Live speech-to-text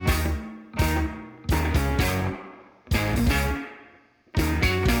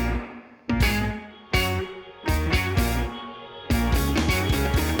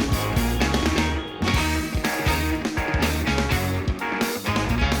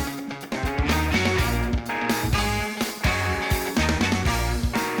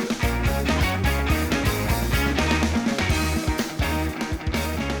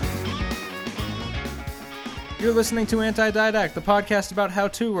You're listening to Anti-Didact, the podcast about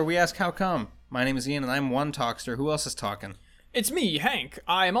how-to, where we ask how come. My name is Ian, and I'm one talkster. Who else is talking? It's me, Hank.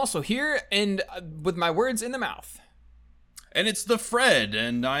 I am also here, and with my words in the mouth. And it's the Fred,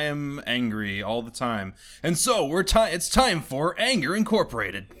 and I am angry all the time. And so it's time for Anger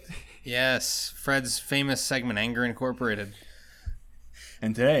Incorporated. Yes, Fred's famous segment, Anger Incorporated.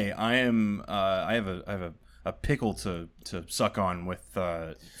 And today I have a pickle to suck on with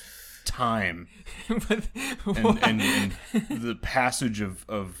time and the passage of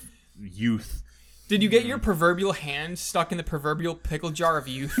youth. Did you get your proverbial hand stuck in the proverbial pickle jar of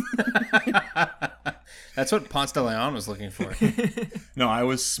youth? That's what Ponce de Leon was looking for. No, I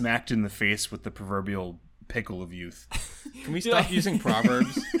was smacked in the face with the proverbial pickle of youth. Can we stop using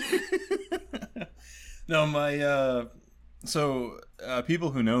proverbs? No,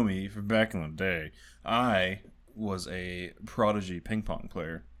 people who know me from back in the day, I was a prodigy ping pong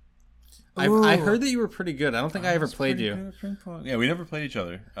player. I heard that you were pretty good. I don't think I ever played you. Yeah, we never played each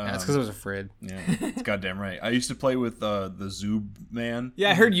other. That's because I was afraid. Yeah, it's goddamn right. I used to play with the Zoob man.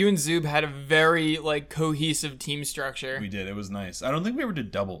 Yeah, I heard you and Zoob had a very cohesive team structure. We did. It was nice. I don't think we ever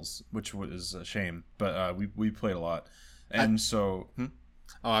did doubles, which was a shame. But we played a lot, and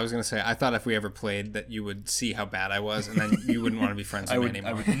Oh, I was going to say, I thought if we ever played that you would see how bad I was, and then you wouldn't want to be friends with me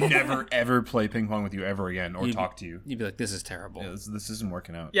anymore. I would never, ever play ping pong with you ever again or talk to you. You'd be like, this is terrible. Yeah, this isn't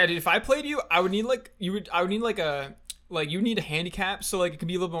working out. Yeah, dude, if I played you, I would need you need a handicap so it could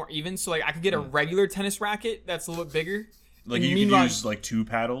be a little more even. So I could get a regular tennis racket that's a little bit bigger. Like you could use two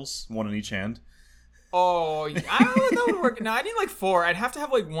paddles, one in each hand. Oh, I don't know if that would work. No, I need 4. I'd have to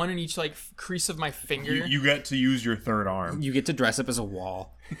have one in each crease of my finger. You get to use your third arm. You get to dress up as a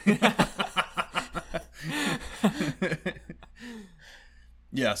wall.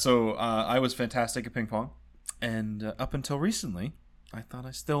 Yeah, so I was fantastic at ping pong, and up until recently, I thought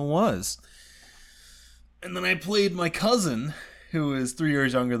I still was. And then I played my cousin, who is 3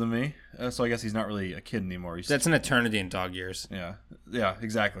 years younger than me, so I guess he's not really a kid anymore. That's an eternity in dog years. Yeah,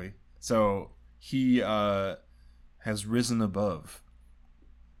 exactly. So he has risen above.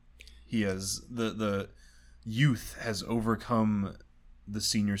 He has the youth has overcome the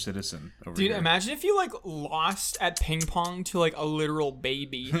senior citizen over Dude, here. imagine if you lost at ping pong to a literal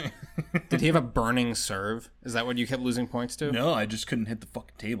baby. Did he have a burning serve? Is that what you kept losing points to? No, I just couldn't hit the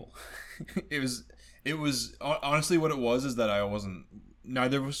fucking table. It was honestly what it was is that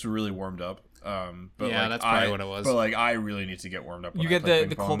neither of us were really warmed up. But yeah, that's probably what it was. But I really need to get warmed up. When You get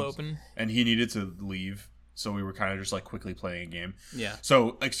the cold open, and he needed to leave, so we were kind of just quickly playing a game. Yeah.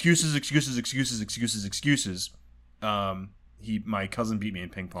 So excuses. My cousin beat me in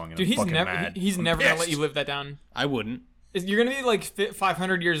ping pong, and dude. I'm mad. He's never gonna let you live that down. I wouldn't. You're gonna be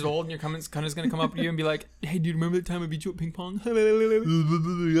 500 years old, and your cousin's gonna come up to you and be like, "Hey, dude, remember the time I beat you at ping pong?"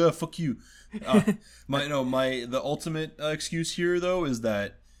 Yeah, fuck you. The ultimate excuse here though is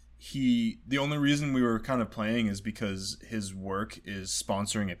that the only reason we were kind of playing is because his work is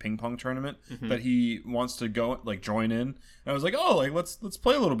sponsoring a ping pong tournament that he wants to go join in. And I was like, oh, let's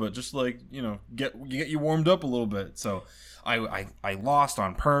play a little bit, just get you warmed up a little bit. So I lost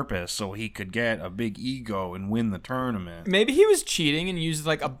on purpose so he could get a big ego and win the tournament. Maybe he was cheating and used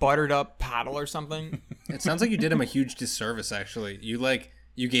a buttered up paddle or something. It sounds like you did him a huge disservice. Actually, you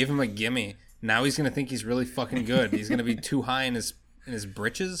gave him a gimme. Now he's gonna think he's really fucking good. He's gonna be too high in his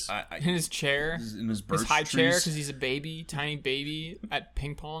britches, in his chair, in his high chair, because he's a tiny baby at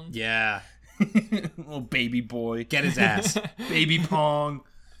ping pong. Yeah, little baby boy, get his ass, baby pong.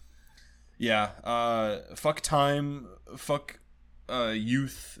 Yeah, fuck time, fuck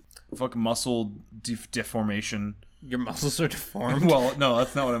youth, fuck muscle deformation. Your muscles are deformed. Well, no,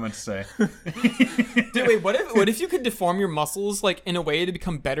 that's not what I meant to say. Dude, wait, what if you could deform your muscles in a way to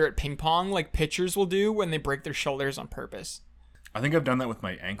become better at ping pong, like pitchers will do when they break their shoulders on purpose? I think I've done that with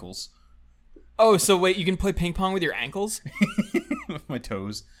my ankles. Oh, so wait, you can play ping pong with your ankles? With my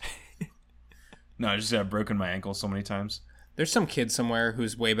toes. No, I just have broken my ankle so many times. There's some kid somewhere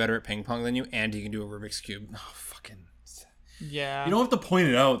who's way better at ping pong than you, and he can do a Rubik's Cube. Oh, fucking... Yeah. You don't have to point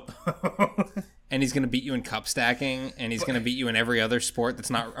it out. And he's going to beat you in cup stacking, and he's going to beat you in every other sport that's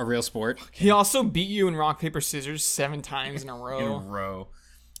not a real sport. He also beat you in rock, paper, scissors 7 times in a row.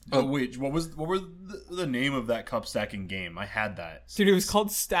 Oh wait, what were the name of that cup stacking game? I had that. Dude, it was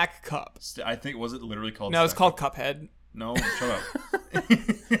called Stack Cup. I think, was it literally called No, it's called Cuphead. No, shut up.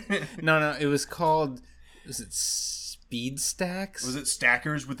 No, it was called, was it Speed Stacks? Was it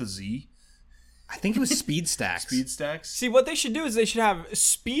Stackers with a Z? I think it was Speed Stacks. Speed Stacks? See, what they should do is they should have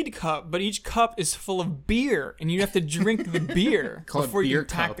Speed Cup, but each cup is full of beer, and you have to drink the beer before beer you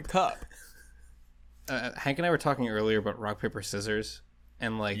pack cup. the cup. Hank and I were talking earlier about rock, paper, scissors,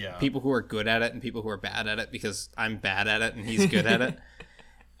 and like Yeah. people who are good at it and people who are bad at it, because I'm bad at it and he's good at it.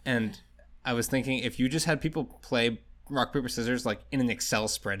 And I was thinking, if you just had people play rock paper scissors like in an Excel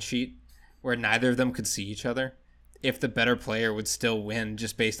spreadsheet where neither of them could see each other, if the better player would still win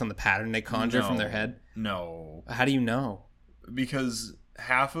just based on the pattern they conjure from their head. No. How do you know? Because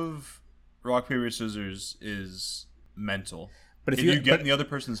half of rock, paper, scissors is mental. But If you get in the other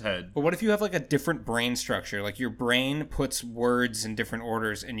person's head. But what if you have like a different brain structure? Like your brain puts words in different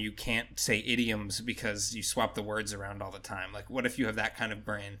orders and you can't say idioms because you swap the words around all the time. Like what if you have that kind of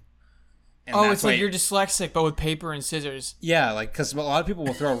brain? And Oh, that's it's like why- you're dyslexic, but with paper and scissors. Yeah, like because a lot of people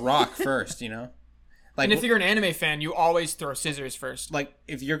will throw rock first, you know? Like, And if you're an anime fan, you always throw scissors first. like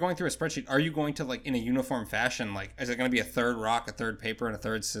if you're going through a spreadsheet, are you going to like in a uniform fashion? Like, is it going to be a third rock, a third paper, and a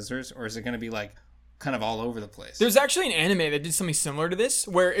third scissors, or is it going to be like kind of all over the place? There's actually an anime that did something similar to this,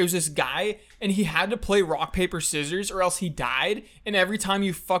 where it was this guy and he had to play rock paper scissors or else he died. And every time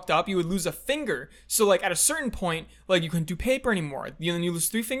you fucked up, you would lose a finger. So like at a certain point, like you couldn't do paper anymore. Then you lose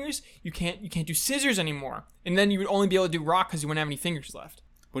 3 fingers. You can't do scissors anymore. And then you would only be able to do rock because you wouldn't have any fingers left.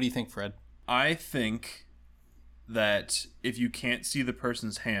 What do you think, Fred? I think that if you can't see the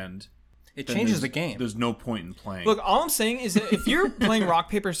person's hand, It then changes there's- the game. There's no point in playing. Look, all I'm saying is that if you're playing rock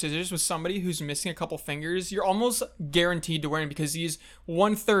paper scissors with somebody who's missing a couple fingers, you're almost guaranteed to win because he's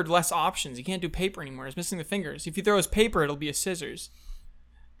 1/3 less options. He can't do paper anymore. He's missing the fingers. If he throws paper, it'll be a scissors.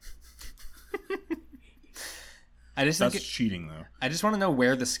 I just That's think cheating, though. I just want to know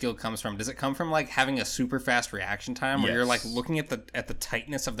where the skill comes from. Does it come from like having a super fast reaction time, where you're like Yes. looking at the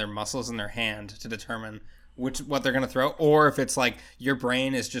tightness of their muscles in their hand to determine what they're gonna throw, or if it's like your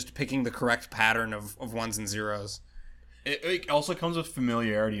brain is just picking the correct pattern of ones and zeros? It also comes with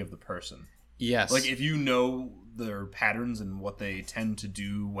familiarity of the person. Yes. Like if you know their patterns and what they tend to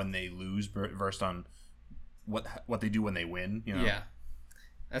do when they lose versus on what they do when they win. You know? Yeah.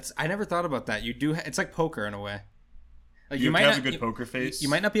 I never thought about that. You do. It's like poker in a way. Like You have to have a good you- poker face. You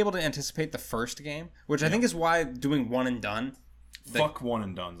might not be able to anticipate the first game, which I think is why doing one and done. Fuck one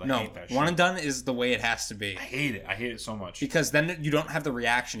and dones. I No, hate that shit. one and done is the way it has to be. I hate it. I hate it so much. Because then you don't have the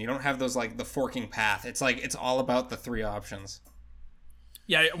reaction. You don't have those like the forking path. It's like it's all about the 3 options.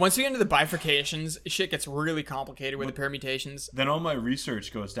 Yeah, once you get into the bifurcations, shit gets really complicated with the permutations. Then all my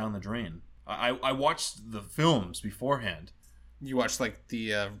research goes down the drain. I watched the films beforehand. You watch like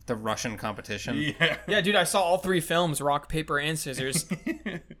the Russian competition. Yeah. Yeah, dude, I saw all 3 films, rock, paper, and scissors.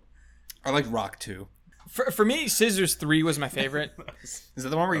 I like Rock 2. For me, Scissors 3 was my favorite. Is that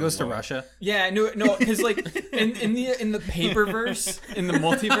the one where he goes to Russia? Yeah, no, because like in the paperverse, in the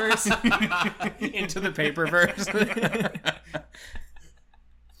multiverse, Into the paper verse.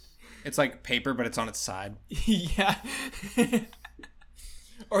 It's like paper, but it's on its side. yeah.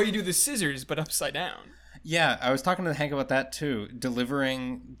 Or you do the scissors, but upside down. Yeah, I was talking to Hank about that too.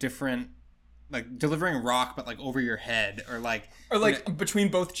 Delivering rock, but like over your head, or like Between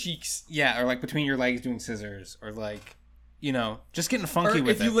both cheeks. yeah, or like between your legs doing scissors, or like just getting Or funky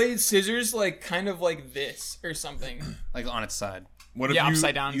with if you it, laid scissors like kind of like this or something. like on its side. What if Yeah, you,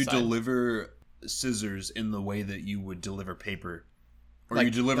 upside down you side. deliver scissors in the way that you would deliver paper? Or Like,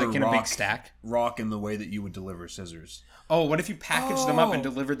 you deliver like in a big stack. rock in the way that you would deliver scissors. Oh, what if you packaged them up and Oh.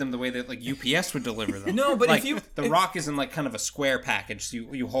 delivered them the way that like UPS would deliver them? No, but like, if the rock is in like kind of a square package, so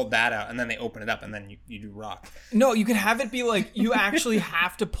you hold that out and then they open it up and then you do rock. No, you could have it be like you actually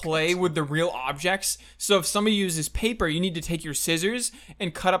have to play with the real objects. So if somebody uses paper, you need to take your scissors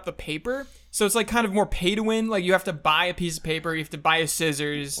and cut up the paper. So it's like kind of more pay to win. Like you have to buy a piece of paper, you have to buy a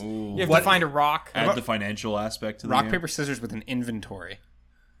scissors, you have What- to find a rock. Add the financial aspect to the Rock game. paper scissors with an inventory.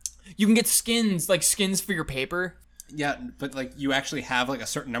 You can get skins, like skins for your paper. Yeah, but like you actually have like a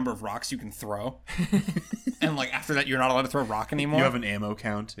certain number of rocks you can throw, and like after that you're not allowed to throw rock anymore. You have an ammo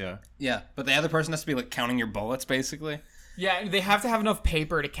count, yeah. Yeah, but the other person has to be like counting your bullets basically. Yeah, they have to have enough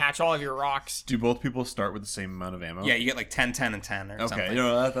paper to catch all of your rocks. Do both people start with the same amount of ammo? Yeah, you get like 10, 10, and 10 or Okay, something.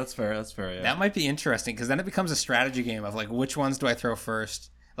 that's fair. That's fair. Yeah. That might be interesting because then it becomes a strategy game of like which ones do I throw first.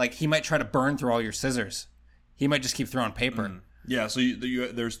 Like he might try to burn through all your scissors. He might just keep throwing paper. Yeah. So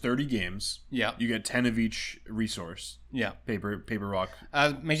there's 30 games. Yeah, You get 10 of each resource. yeah. Paper, rock.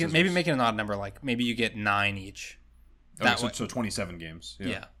 Maybe make it an odd number. Like maybe you get 9 each. That Okay, way, so 27 games.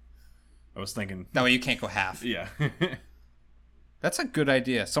 yeah. I was thinking. That way you can't go half. Yeah. That's a good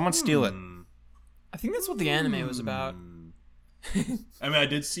idea. Someone steal it. I think that's what the anime was about. I mean, I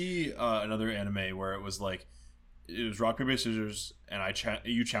did see another anime where it was like, it was rock paper scissors, and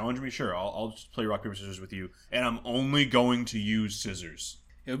you challenge me. Sure, I'll just play rock paper scissors with you, and I'm only going to use scissors.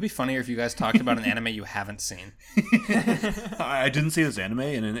 It would be funnier if you guys talked about an anime you haven't seen. I didn't see this anime,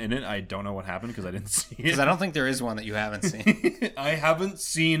 and in it, I don't know what happened because I didn't see it. Because I don't think there is one that you haven't seen. I haven't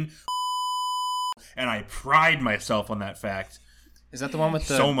seen, and I pride myself on that fact. Is that the one with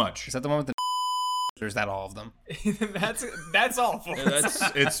the... So much. Is that the one with the... Or is that all of them? That's awful.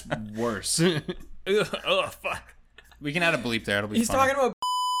 It's worse. Ugh, fuck. We can add a bleep there. It'll be He's funny. talking about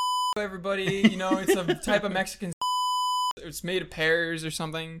everybody. You know, it's a type of Mexican. It's made of pears or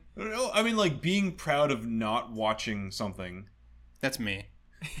something. No, I mean, like, being proud of not watching something. That's me.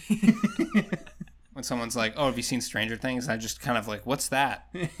 When someone's like, "Oh, have you seen Stranger Things?" I just kind of like, "What's that?"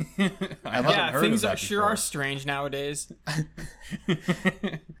 I haven't Yeah, heard things of that sure before. are strange nowadays.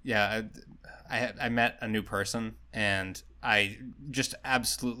 Yeah, I met a new person, and I just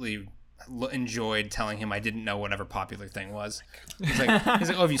absolutely enjoyed telling him I didn't know whatever popular thing was. He's like,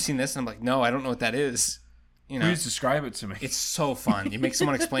 "Oh, have you seen this?" And I'm like, "No, I don't know what that is." You know, Please describe it to me. it's so fun. You make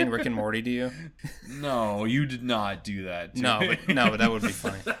someone explain Rick and Morty to you. No, you did not do that. To No, me. but that would be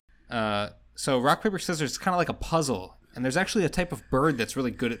funny. So rock, paper, scissors is kind of like a puzzle, and there's actually a type of bird that's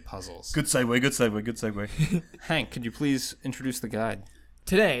really good at puzzles. Good segue. Hank, could you please introduce the guide?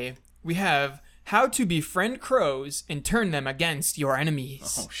 Today we have how to befriend crows and turn them against your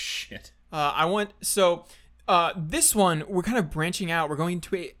enemies. Oh, shit. This one, we're kind of branching out. We're going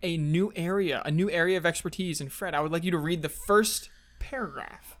to a new area of expertise. And Fred, I would like you to read the first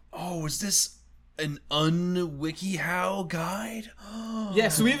paragraph. Oh, is this an un-WikiHow guide? Yeah,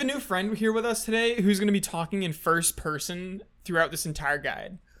 so we have a new friend here with us today who's going to be talking in first person throughout this entire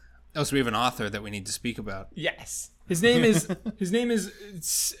guide. Oh, so we have an author that we need to speak about. Yes. His name is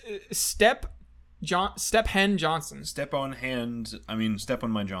Step Hen Johnson. Step on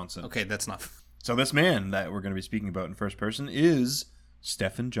my Johnson. Okay, that's enough. So this man that we're going to be speaking about in first person is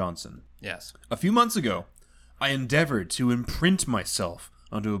Stephen Johnson. Yes. A few months ago, I endeavored to imprint myself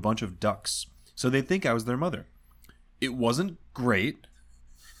onto a bunch of ducks so they'd think I was their mother. It wasn't great.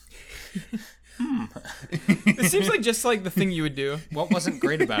 This seems like just like the thing you would do. What wasn't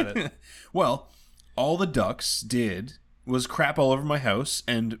great about it? Well, all the ducks did was crap all over my house,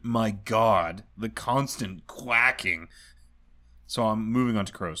 and my God, the constant quacking. So I'm moving on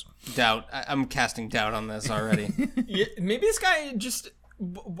to crows. Doubt. I'm casting doubt on this already. Yeah, maybe this guy just.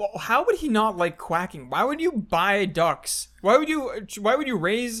 How would he not like quacking? Why would you buy ducks? Why would you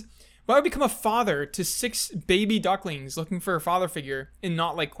become a father to 6 baby ducklings looking for a father figure and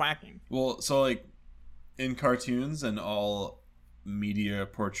not like quacking? Well, so like in cartoons and all media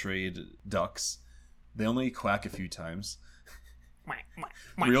portrayed ducks, they only quack a few times.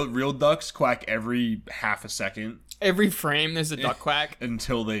 Real ducks quack every half a second. Every frame there's a duck quack.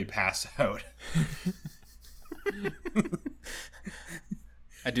 Until they pass out.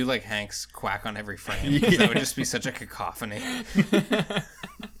 I do like Hank's quack on every frame, because that would just be such a cacophony.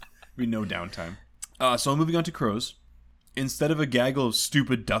 Be no downtime. So I'm moving on to crows. Instead of a gaggle of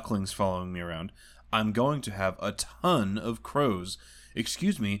stupid ducklings following me around, I'm going to have a ton of crows.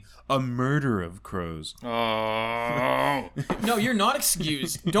 Excuse me, a murder of crows. Oh. No, you're not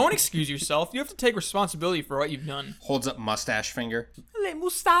excused. Don't excuse yourself. You have to take responsibility for what you've done. Holds up mustache finger. Le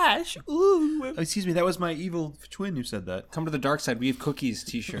moustache. Ooh. Excuse me, that was my evil twin who said that. Come to the dark side. We have cookies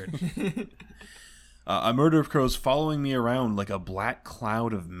t-shirt. A murder of crows following me around like a black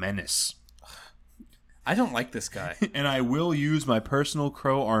cloud of menace. I don't like this guy. And I will use my personal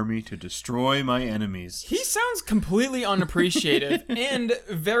crow army to destroy my enemies. He sounds completely unappreciative and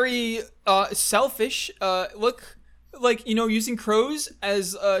very selfish. Look, like, you know, using crows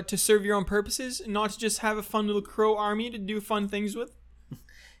as to serve your own purposes, not to just have a fun little crow army to do fun things with.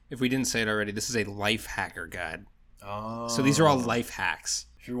 If we didn't say it already, this is a life hacker guide. Oh. So these are all life hacks.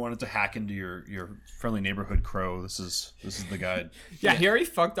 If you wanted to hack into your friendly neighborhood crow, this is the guide. Yeah, he already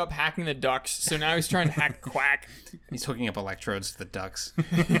fucked up hacking the ducks, so now he's trying to hack quack. He's hooking up electrodes to the ducks.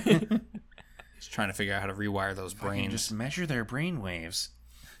 He's trying to figure out how to rewire those brains. Just measure their brain waves.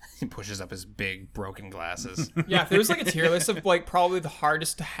 He pushes up his big broken glasses. Yeah, if there was like a tier list of like probably the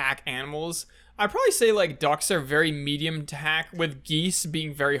hardest to hack animals, I'd probably say like ducks are very medium to hack, with geese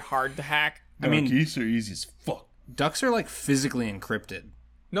being very hard to hack. I mean, geese are easy as fuck. Ducks are like physically encrypted.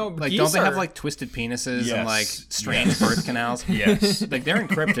 No, Like, geese don't they have are- like twisted penises Yes. and like strange birth canals? Yes. Like, they're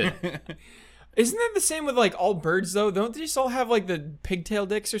encrypted. Isn't that the same with like all birds though? Don't they just all have like the pigtail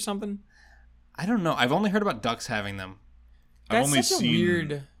dicks or something? I don't know. I've only heard about ducks having them. I've That's only such a seen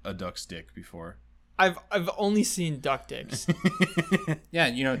weird- a duck's dick before. I've only seen duck dicks. Yeah,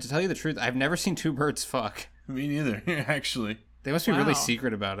 you know, to tell you the truth, I've never seen two birds fuck. Me neither, actually. They must be Wow. really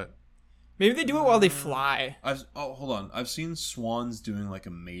secret about it. Maybe they do it while they fly. Hold on. I've seen swans doing like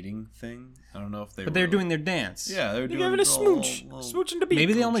a mating thing. I don't know if they. But they're doing their dance. Yeah, they're They're doing giving a smooch. Smooching to beat.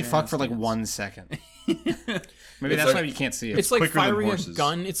 Maybe they only jazz fuck for like dance. 1 second. Maybe It's that's like- why you can't see it. It's like quicker than firing a horses.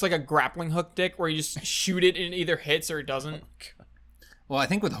 gun. It's like a grappling hook dick where you just shoot it and it either hits or it doesn't. Well, I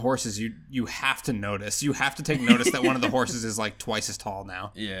think with horses, you have to notice. You have to take notice that one of the horses is like twice as tall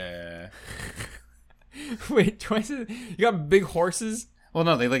now. Yeah. Wait, twice? You got big horses? Well,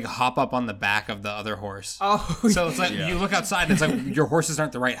 no, they like hop up on the back of the other horse. Oh, So it's like you look outside and it's like your horses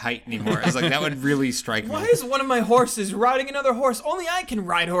aren't the right height anymore. It's like that would really strike me. why is one of my horses riding another horse? Only I can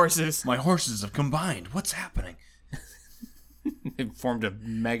ride horses. My horses have combined. What's happening? It formed a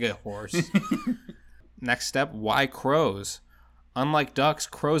mega horse. Next step, why crows? Unlike ducks,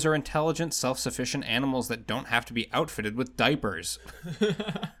 crows are intelligent, self-sufficient animals that don't have to be outfitted with diapers.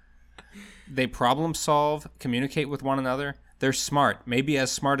 They problem solve, communicate with one another. They're smart, maybe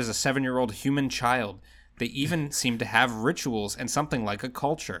as smart as a 7-year-old human child. They even seem to have rituals and something like a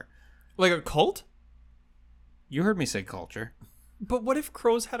culture. Like a cult? You heard me say culture. But what if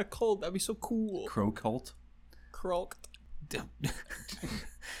crows had a cult? That'd be so cool. Crow cult. Croak.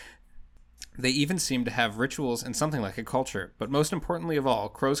 They even seem to have rituals and something like a culture. But most importantly of all,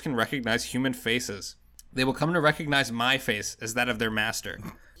 crows can recognize human faces. They will come to recognize my face as that of their master.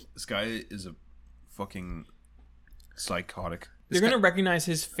 This guy is a fucking psychotic. They're going to recognize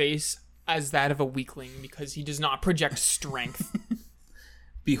his face as that of a weakling because he does not project strength.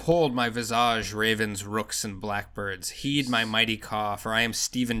 Behold my visage, ravens, rooks, and blackbirds. Heed my mighty caw, for I am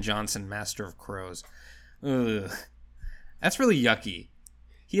Stephen Johnson, master of crows. Ugh. That's really yucky.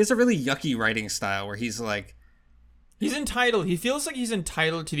 He has a really yucky writing style where he's like, He's entitled. He feels like he's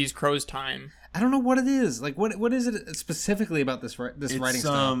entitled to these crows' time. I don't know what it is. Like, what is it specifically about this writing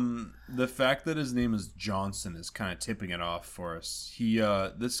style? The fact that his name is Johnson is kind of tipping it off for us.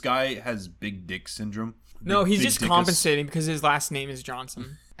 This guy has big dick syndrome. No, he's Big just dickus. compensating because his last name is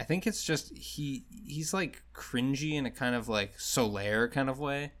Johnson. I think it's just he's like cringy in a kind of like Solaire kind of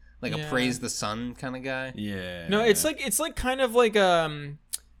way, like Yeah. a praise the sun kind of guy. Yeah. No, it's like kind of like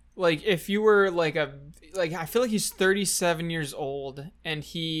if you were like I feel like he's 37 years old and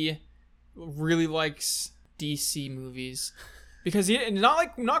he really likes DC movies because he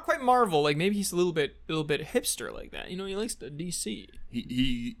not quite Marvel, like maybe he's a little bit hipster like that. You know, he likes the DC.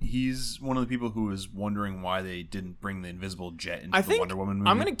 He's one of the people who is wondering why they didn't bring the Invisible Jet into I the think Wonder Woman movie.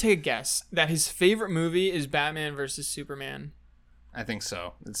 I'm gonna take a guess that his favorite movie is Batman versus Superman. I think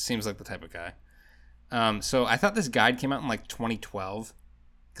so. It seems like the type of guy. So I thought this guide came out in like 2012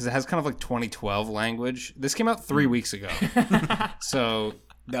 because it has kind of like 2012 language. This came out 3 weeks ago. So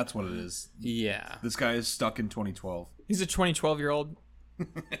That's what it is. yeah. This guy is stuck in 2012. He's a 12-year-old.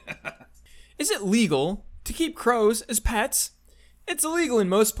 Is it legal to keep crows as pets? It's illegal in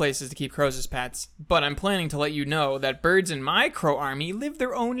most places to keep crows as pets, but I'm planning to let you know that birds in my crow army live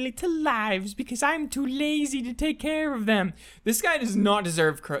their own little lives because I'm too lazy to take care of them. This guy does not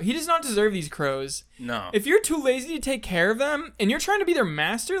deserve He does not deserve these crows. No. If you're too lazy to take care of them and you're trying to be their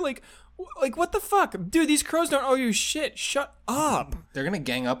master, like what the fuck? Dude, these crows don't owe you shit. Shut up. They're going to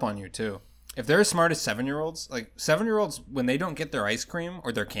gang up on you too. If they're as smart as 7-year-olds, like 7-year-olds, when they don't get their ice cream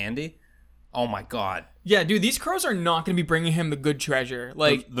or their candy, oh my God. Yeah, dude, these crows are not going to be bringing him the good treasure.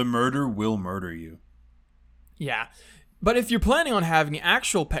 Like, The murder will murder you. yeah. But if you're planning on having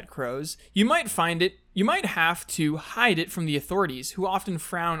actual pet crows, you might have to hide it from the authorities, who often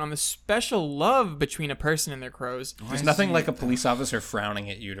frown on the special love between a person and their crows. There's nothing like a police officer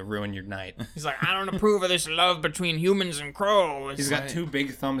frowning at you to ruin your night. He's like, I don't approve of this love between humans and crows. He's got 2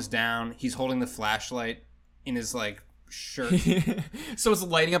 big thumbs down. He's holding the flashlight in his like shirt. So it's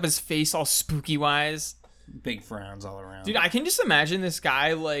lighting up his face all spooky wise. Big frowns all around. Dude, I can just imagine this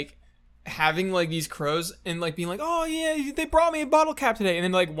guy like having like these crows and like being like, oh yeah, they brought me a bottle cap today, and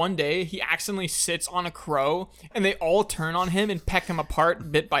then like one day he accidentally sits on a crow and they all turn on him and peck him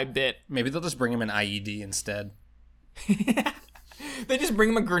apart bit by bit. Maybe they'll just bring him an IED instead. They just bring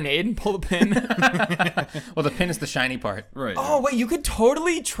him a grenade and pull the pin. Well, the pin is the shiny part. Right. Oh wait, you could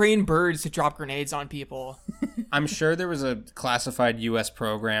totally train birds to drop grenades on people. I'm sure there was a classified U.S.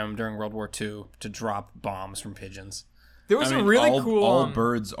 program during World War II to drop bombs from pigeons. There was a really cool all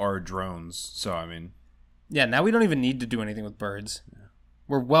birds are drones, so I mean, Yeah, now we don't even need to do anything with birds.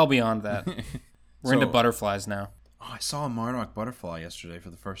 We're well beyond that. We're into So- butterflies now. I saw a monarch butterfly yesterday for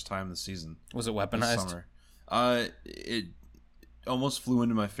the first time this season. Was it This weaponized? summer. It almost flew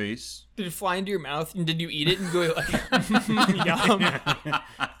into my face. Did it fly into your mouth and did you eat it and go like, yum?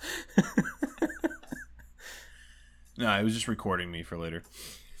 No, it was just recording me for later.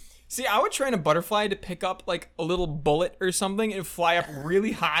 See, I would train a butterfly to pick up like a little bullet or something and fly up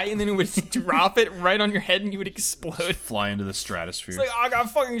really high, and then it would drop it right on your head, and you would explode. Fly into the stratosphere. It's like, oh, I got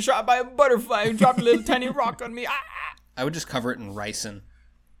fucking shot by a butterfly who dropped a little tiny rock on me. Ah! I would just cover it in ricin.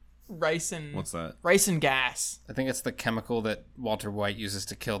 Ricin. What's that? Ricin gas. I think it's the chemical that Walter White uses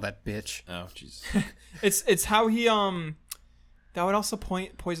to kill that bitch. Oh, jeez. It's how he that would also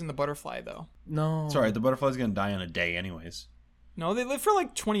poison the butterfly though. No. It's alright, the butterfly's gonna die in a day anyways. No, they live for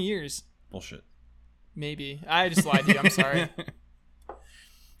like 20 years. Bullshit. Maybe. I just lied to you. I'm sorry.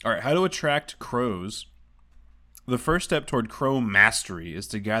 Alright, how to attract crows. The first step toward crow mastery is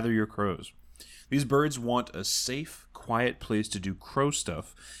to gather your crows. These birds want a safe, quiet place to do crow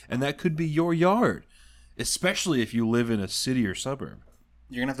stuff, and that could be your yard, especially if you live in a city or suburb.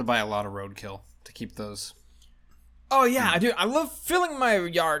 You're gonna have to buy a lot of roadkill to keep those. Oh yeah, dude. I love filling my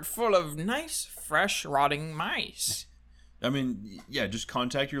yard full of nice, fresh, rotting mice. I mean, yeah, just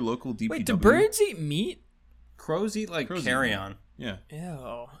contact your local DPW. Wait, do birds eat meat? Crows eat like Crows eat carrion. Yeah,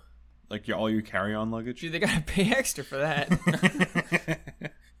 Ew. like all your carry-on luggage. Dude, they gotta pay extra for that.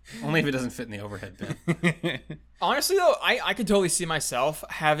 Only if it doesn't fit in the overhead bin. Honestly, though, I could totally see myself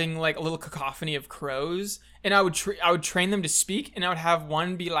having like a little cacophony of crows, and I would train them to speak, and I would have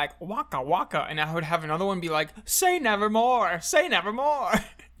one be like waka waka, and I would have another one be like say nevermore, say nevermore.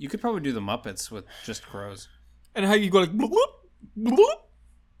 You could probably do the Muppets with just crows. And how you go like bloop, bloop, bloop.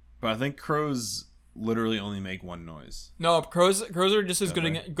 But I think crows literally only make one noise. No, crows are just as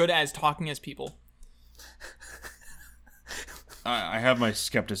good as talking as people. I have my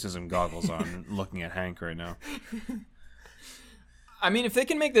skepticism goggles on, looking at Hank right now. I mean, if they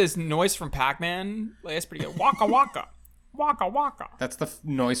can make this noise from Pac-Man, like, that's pretty good. Waka waka, waka waka, That's the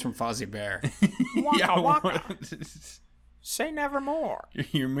noise from Fozzie Bear. waka waka. Say nevermore.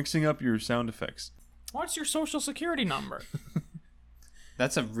 You're mixing up your sound effects. What's your social security number?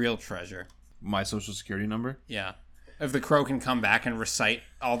 That's a real treasure. My social security number? Yeah. If the crow can come back and recite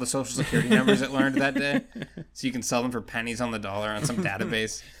all the social security numbers it learned that day, so you can sell them for pennies on the dollar on some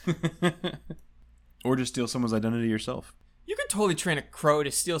database. Or just steal someone's identity yourself. You could totally train a crow to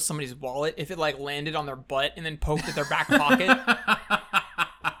steal somebody's wallet if it like landed on their butt and then poked at their back pocket.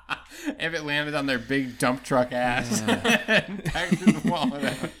 If it landed on their big dump truck ass and packed the wallet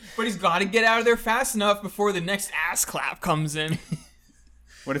out. But he's got to get out of there fast enough before the next ass clap comes in.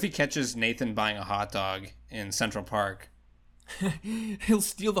 What if he catches Nathan buying a hot dog in Central Park? He'll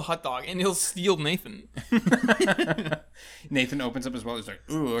steal the hot dog and he'll steal Nathan. Nathan opens up his wallet. He's like,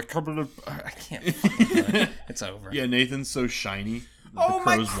 "Ooh, a couple of I can't fucking do it." It's over. Yeah, Nathan's so shiny. Oh,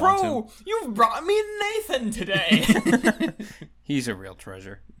 my crow! You've brought me Nathan today. He's a real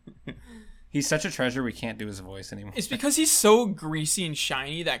treasure. He's such a treasure we can't do his voice anymore. It's because he's so greasy and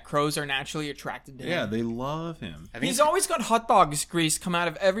shiny that crows are naturally attracted to him. Yeah, they love him. I think He's always got hot dog's grease come out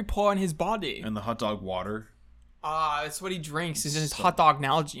of every pore in his body. And the hot dog water. Ah, that's what he drinks. Is his hot dog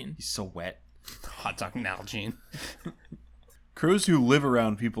Nalgene. He's so wet. hot dog Nalgene. Crows who live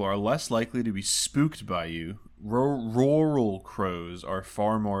around people are less likely to be spooked by you. Rural crows are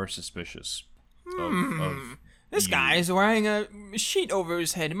far more suspicious of This you. guy is wearing a sheet over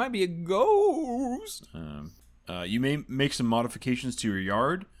his head. It might be a ghost. You may make some modifications to your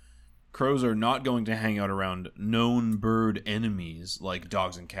yard. Crows are not going to hang out around known bird enemies like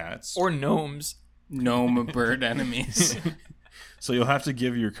dogs and cats. Or gnomes. Gnome bird enemies. So you'll have to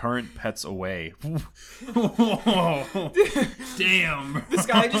give your current pets away. Damn. This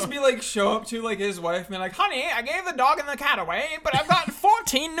guy just be like, show up to like his wife and be like, honey, I gave the dog and the cat away, but I've got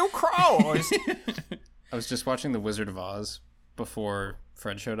 14 new crows. I was just watching The Wizard of Oz before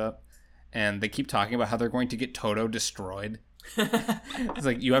Fred showed up, and they keep talking about how they're going to get Toto destroyed. It's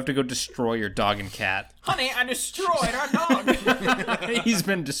like, you have to go destroy your dog and cat. Honey, I destroyed our dog. He's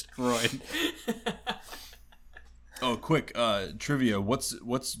been destroyed. Oh, quick trivia. What's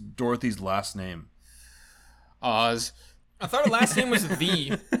Dorothy's last name? Oz. I thought her last name was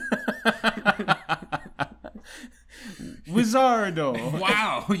V. Wizardo.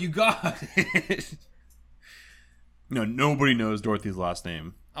 Wow, you got it. No, nobody knows Dorothy's last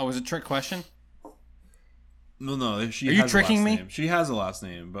name. Oh, was it a trick question? No, she Are has you a tricking last me? name. She has a last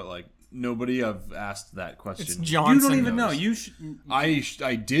name, but like nobody I've asked that question. It's You Johnson. don't even know. knows. You should.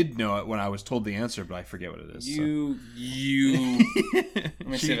 I did know it when I was told the answer, but I forget what it is. You. Let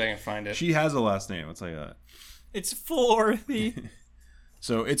me see if I can find it. She has a last name, I'll tell you that. It's Florthy.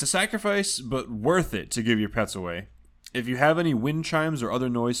 So it's a sacrifice, but worth it to give your pets away. If you have any wind chimes or other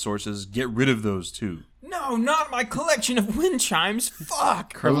noise sources, get rid of those too. No, not my collection of wind chimes.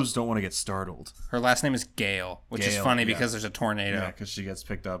 Fuck. Crows don't want to get startled. Her last name is Gale, which is Gale, funny yeah. because there's a tornado. Yeah, because she gets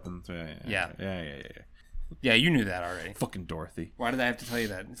picked up and Yeah. yeah. Yeah, you knew that already. Fucking Dorothy. Why did I have to tell you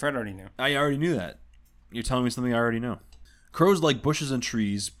that? Fred already knew. I already knew that. You're telling me something I already know. Crows like bushes and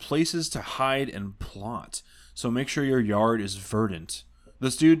trees, places to hide and plot. So make sure your yard is verdant.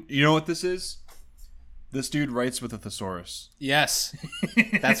 This dude, you know what this is? This dude writes with a thesaurus. Yes.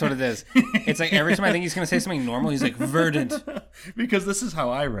 That's what it is. It's like every time I think he's going to say something normal, he's like, verdant. Because this is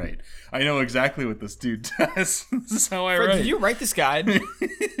how I write. I know exactly what this dude does. This is how I Fred, write. did you write this guide?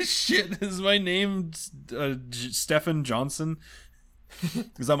 Shit, is my name Stephen Johnson?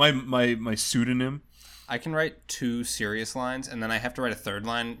 Is that my pseudonym? I can write 2 serious lines, and then I have to write a 3rd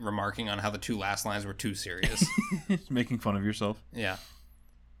line remarking on how the 2 last lines were too serious. Making fun of yourself? Yeah.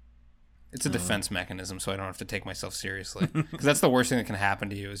 It's a defense mechanism, so I don't have to take myself seriously. Because that's the worst thing that can happen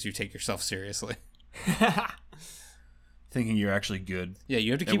to you, is you take yourself seriously. Thinking you're actually good. Yeah,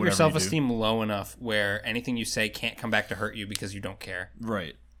 you have to keep your self-esteem low enough where anything you say can't come back to hurt you because you don't care.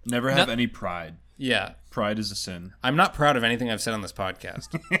 Right. Never have any pride. Yeah. Pride is a sin. I'm not proud of anything I've said on this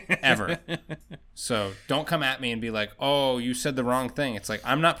podcast. Ever. So don't come at me and be like, oh, you said the wrong thing. It's like,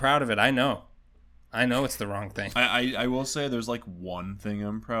 I'm not proud of it. I know it's the wrong thing. I will say there's like one thing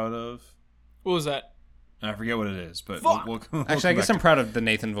I'm proud of. What was that? I forget what it is, but we'll Actually, I guess I'm proud of the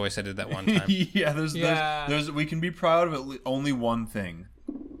Nathan voice I did that one time. Yeah, there's we can be proud of only one thing.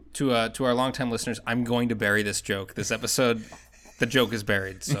 To our longtime listeners, I'm going to bury this joke. This episode, the joke is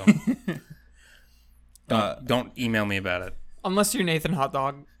buried, so don't email me about it. Unless you're Nathan Hot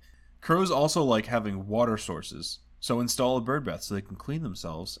Dog. Crows also like having water sources, so install a bird bath so they can clean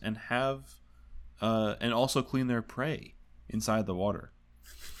themselves and and also clean their prey inside the water.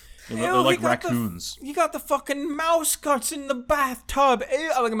 They're like raccoons. You got the fucking mouse guts in the bathtub.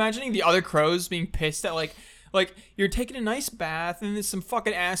 I'm like imagining the other crows being pissed at like you're taking a nice bath and then some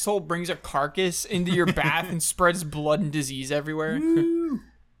fucking asshole brings a carcass into your bath and spreads blood and disease everywhere.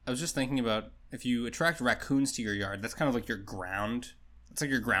 I was just thinking about if you attract raccoons to your yard, that's kind of like your ground. It's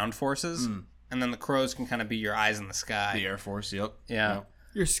like your ground forces, and then the crows can kind of be your eyes in the sky. The Air Force, yep. Yeah. Yep.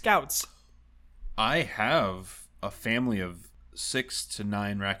 Your scouts. I have a family of 6 to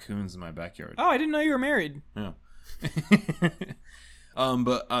 9 raccoons in my backyard. Oh, I didn't know you were married. Yeah.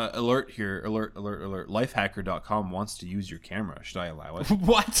 But alert here, alert. Lifehacker.com wants to use your camera. Should I allow it?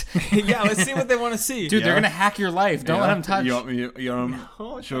 What? Yeah, let's see what they want to see. Dude, they're going to hack your life. Don't let them touch. You want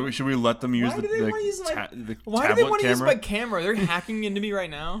me? Should we let them use Why do they wanna use my- the Why do tablet they want to use camera? my camera? They're hacking into me right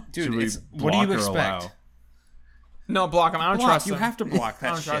now. Dude, Should we what do you block or expect? allow? No, block them. I don't Block. trust You them. have to block I that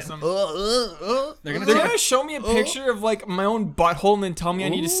don't shit. trust them. They're going They're to gonna show me a picture of like my own butthole and then tell me I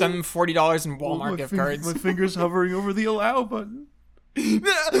need to send them $40 in Walmart gift cards. My fingers hovering over the allow button. Fuck.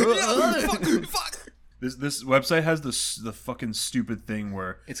 This website has the fucking stupid thing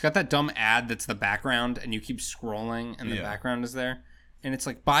where It's got that dumb ad that's the background, and you keep scrolling, and the Yeah. background is there. And it's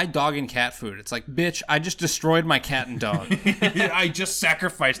like, buy dog and cat food. It's like, bitch, I just destroyed my cat and dog. I just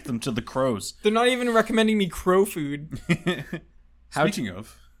sacrificed them to the crows. They're not even recommending me crow food. Speaking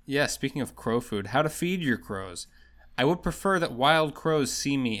of, Yeah, speaking of crow food, how to feed your crows. I would prefer that wild crows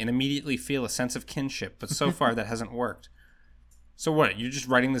see me and immediately feel a sense of kinship, but so far that hasn't worked. So what, you're just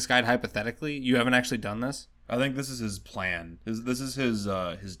writing this guide hypothetically? You haven't actually done this? I think this is his plan. This is his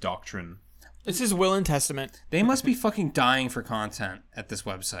doctrine. It's his will and testament. They must be fucking dying for content at this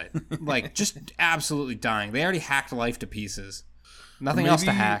website. Like, just absolutely dying. They already hacked life to pieces. Nothing else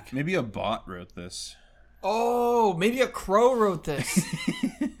to hack. Maybe a bot wrote this. Oh, maybe a crow wrote this.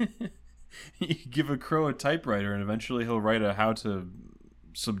 You give a crow a typewriter, and eventually he'll write a how to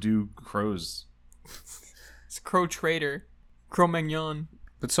subdue crows. It's Crow Trader. Cro-Magnon.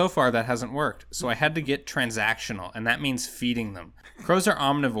 But so far that hasn't worked. So I had to get transactional, and that means feeding them. Crows are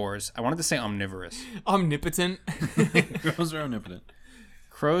omnivores. I wanted to say omnivorous. Omnipotent. Crows are omnipotent.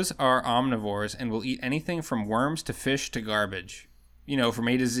 Crows are omnivores and will eat anything from worms to fish to garbage. You know, from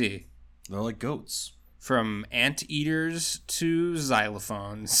A to Z. They're like goats. From anteaters to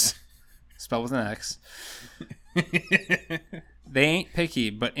xylophones. Spelled with an X. They ain't picky,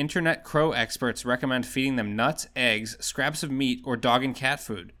 but internet crow experts recommend feeding them nuts, eggs, scraps of meat, or dog and cat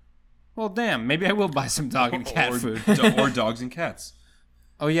food. Well, damn, maybe I will buy some dog and cat food. Or dogs and cats.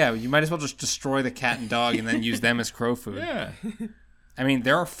 Oh, yeah, you might as well just destroy the cat and dog and then use them as crow food. Yeah. I mean,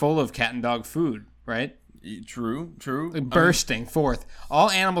 they're full of cat and dog food, right? True. Like bursting forth.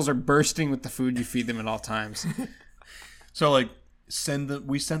 All animals are bursting with the food you feed them at all times. So, like,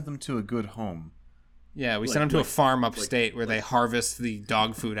 we send them to a good home. Yeah, we send them to a farm upstate where they harvest the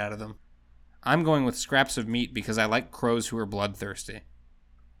dog food out of them. I'm going with scraps of meat because I like crows who are bloodthirsty.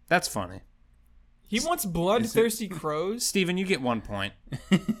 That's funny. He wants bloodthirsty crows? Steven, you get 1 point.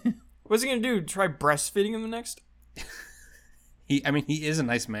 What's he gonna do? Try breastfeeding him next? He is a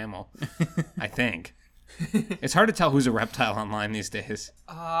nice mammal. I think. It's hard to tell who's a reptile online these days.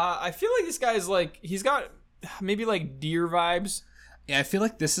 I feel like this guy's like, he's got maybe like deer vibes. Yeah, I feel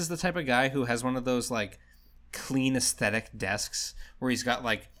like this is the type of guy who has one of those like clean aesthetic desks where he's got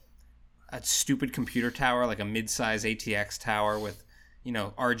like a stupid computer tower, like a mid-size ATX tower with, you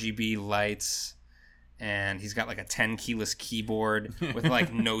know, RGB lights, and he's got like a 10 keyless keyboard with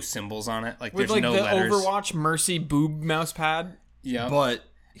like no symbols on it. Like With there's like no the letters. Overwatch Mercy boob mouse pad. Yeah. But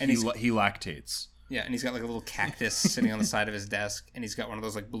And he he's- he lactates. Yeah, and he's got like a little cactus sitting on the side of his desk, and he's got one of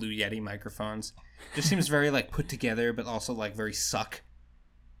those like Blue Yeti microphones. Just seems very like put together, but also like very suck.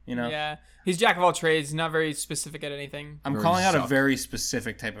 You know? Yeah. He's jack of all trades, not very specific at anything. I'm Very calling out a suck. very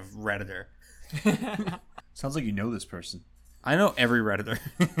specific type of Redditor. Sounds like you know this person. I know every Redditor.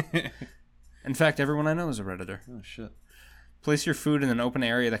 In fact, everyone I know is a Redditor. Oh shit. Place your food in an open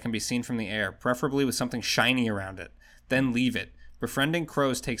area that can be seen from the air, preferably with something shiny around it. Then leave it. Befriending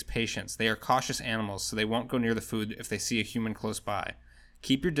crows takes patience. They are cautious animals, so they won't go near the food if they see a human close by.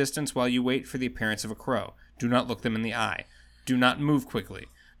 Keep your distance while you wait for the appearance of a crow. Do not look them in the eye. Do not move quickly.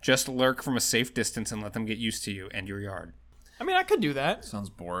 Just lurk from a safe distance and let them get used to you and your yard. I mean, I could do that. Sounds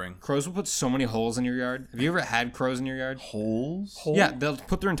boring. Crows will put so many holes in your yard. Have you ever had crows in your yard? Holes? Yeah, they'll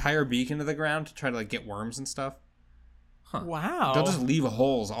put their entire beak into the ground to try to like get worms and stuff. Wow. They'll just leave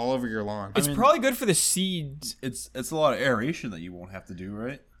holes all over your lawn. It's probably good for the seeds. It's a lot of aeration that you won't have to do,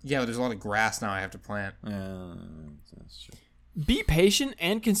 right? Yeah, but there's a lot of grass now I have to plant. Yeah, that's true. Be patient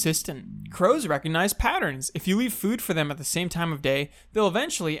and consistent. Crows recognize patterns. If you leave food for them at the same time of day, they'll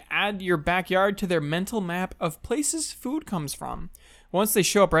eventually add your backyard to their mental map of places food comes from. Once they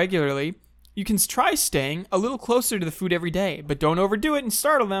show up regularly, you can try staying a little closer to the food every day, but don't overdo it and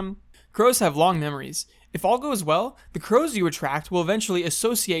startle them. Crows have long memories. If all goes well, the crows you attract will eventually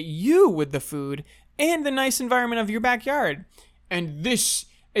associate you with the food and the nice environment of your backyard. And this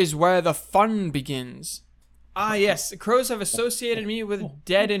is where the fun begins. Ah, yes, the crows have associated me with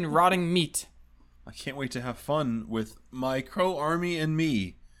dead and rotting meat. I can't wait to have fun with my crow army and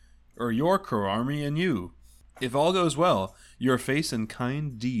me. Or your crow army and you. If all goes well, your face and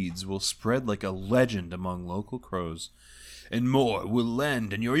kind deeds will spread like a legend among local crows. And more will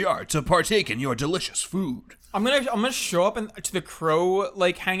land in your yard to partake in your delicious food. I'm gonna show up to the crow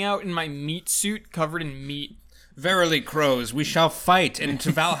like hangout in my meat suit covered in meat. Verily, crows, we shall fight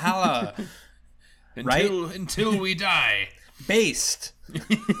into Valhalla. Right? Until we die. Based.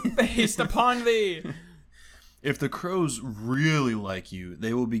 Based upon thee. If the crows really like you,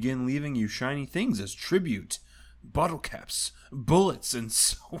 they will begin leaving you shiny things as tribute. Bottle caps, bullets, and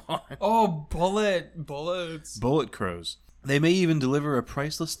so on. Oh, bullets. Bullet crows. They may even deliver a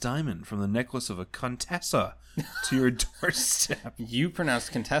priceless diamond from the necklace of a contessa to your doorstep. You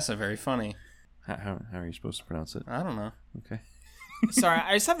pronounced Contessa very funny. How are you supposed to pronounce it? I don't know. Okay. Sorry,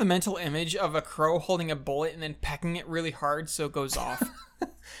 I just have the mental image of a crow holding a bullet and then pecking it really hard so it goes off.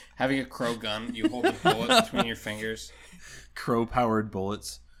 Having a crow gun, you hold a bullet between your fingers. Crow-powered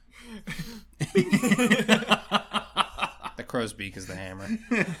bullets. The crow's beak is the hammer.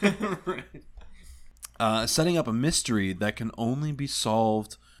 Setting up a mystery that can only be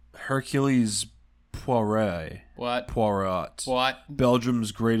solved. Hercules Poirot. What? Poirot. What?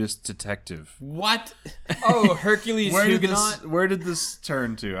 Belgium's greatest detective. What? Oh, Hercules Huguenot. Where did this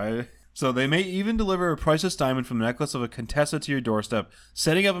turn to? So they may even deliver a priceless diamond from the necklace of a contessa to your doorstep,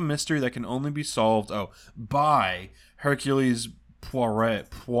 setting up a mystery that can only be solved by Hercules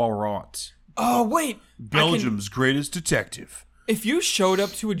Poirot. Oh, wait. Belgium's greatest detective. If you showed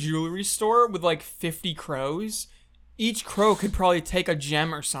up to a jewelry store with like 50 crows, each crow could probably take a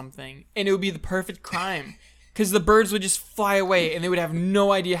gem or something, and it would be the perfect crime. Because the birds would just fly away, and they would have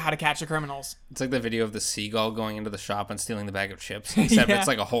no idea how to catch the criminals. It's like the video of the seagull going into the shop and stealing the bag of chips, except Yeah. it's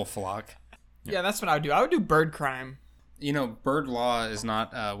like a whole flock. Yeah, that's what I would do. I would do bird crime. You know, bird law is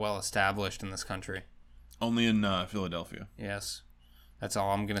not well established in this country. Only in Philadelphia. Yes. That's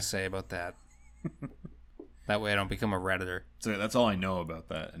all I'm going to say about that. That way I don't become a Redditor. So that's all I know about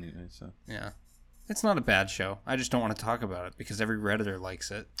that. Anyway, so Yeah. It's not a bad show. I just don't want to talk about it because every Redditor likes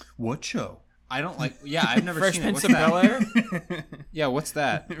it. what show? I don't like... Yeah, I've never Fresh seen it. Prince What's of that? Bel-Air. Yeah, what's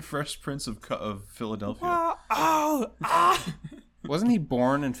that? Fresh Prince of Philadelphia. Wasn't he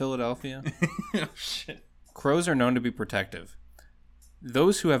born in Philadelphia? Oh shit. Crows are known to be protective.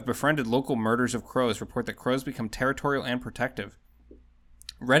 Those who have befriended local murders of crows report that crows become territorial and protective.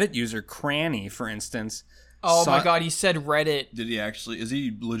 Reddit user Cranny, for instance... Oh saw- my god, he said Reddit. Did he actually? Is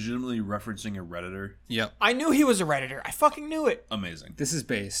he legitimately referencing a Redditor? Yep. I knew he was a Redditor. I fucking knew it. Amazing. This is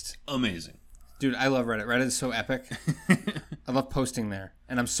based. Amazing. Dude, I love Reddit. Reddit is so epic. I love posting there,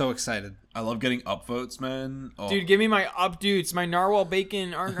 and I'm so excited. I love getting upvotes, man. Oh. Dude, give me my updates, my narwhal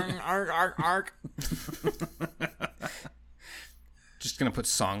bacon, ark. Just gonna put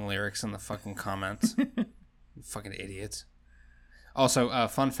song lyrics in the fucking comments. Fucking idiots. Also,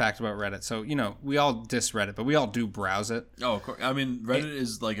 fun fact about Reddit. So, we all diss Reddit, but we all do browse it. Oh, of course. I mean, Reddit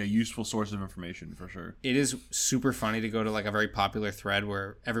is like a useful source of information for sure. It is super funny to go to like a very popular thread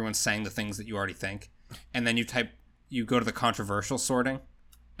where everyone's saying the things that you already think. And then you go to the controversial sorting.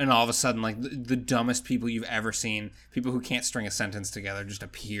 And all of a sudden, like, the dumbest people you've ever seen, people who can't string a sentence together, just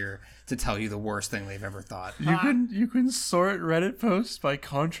appear to tell you the worst thing they've ever thought. You can sort Reddit posts by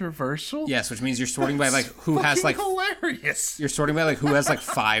controversial? Yes, which means you're sorting by, like, who has, like... hilarious! You're sorting by, like, who has, like,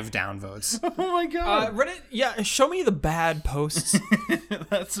 5 downvotes. Oh my god. Reddit, yeah, show me the bad posts.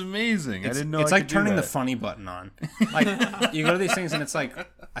 That's amazing. I didn't know It's I like could do turning the that. funny button on. Like, you go to these things and it's like...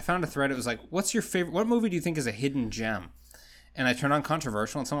 I found a thread, it was like, what's your favorite... What movie do you think is a hidden gem? And I turned on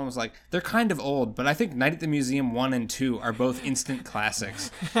controversial, and someone was like, they're kind of old, but I think Night at the Museum 1 and 2 are both instant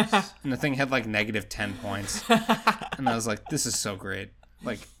classics. And the thing had, like, negative 10 points. And I was like, this is so great.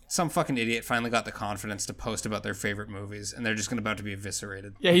 Like, some fucking idiot finally got the confidence to post about their favorite movies, and they're just about to be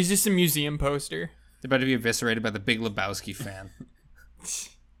eviscerated. Yeah, he's just a museum poster. They're about to be eviscerated by the Big Lebowski fan.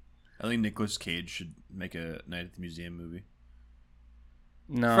 I think Nicolas Cage should make a Night at the Museum movie.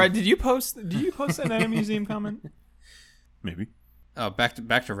 No. Fred, did you post that Night at Museum comment? Maybe. Oh, back to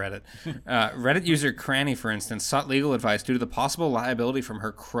Reddit. Reddit user Cranny, for instance, sought legal advice due to the possible liability from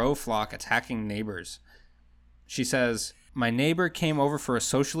her crow flock attacking neighbors. She says, my neighbor came over for a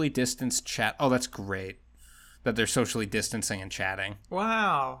socially distanced chat. Oh, that's great that they're socially distancing and chatting.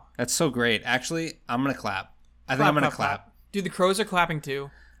 Wow. That's so great. Actually, I'm going to clap. I think I'm going to clap. Dude, the crows are clapping too.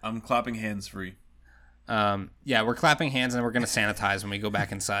 I'm clapping hands free. Yeah, we're clapping hands and we're going to sanitize when we go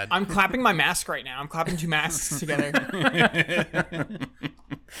back inside. I'm clapping my mask right now. I'm clapping 2 masks together.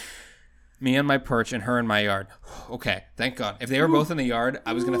 Me on my perch and her in my yard. Okay, thank God. If they were both in the yard,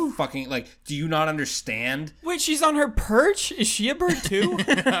 I was going to fucking, like, do you not understand? Wait, she's on her perch? Is she a bird too?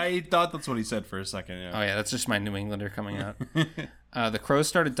 I thought that's what he said for a second, yeah. Oh, yeah, that's just my New Englander coming out. The crows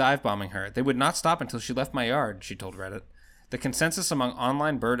started dive bombing her. They would not stop until she left my yard, she told Reddit. The consensus among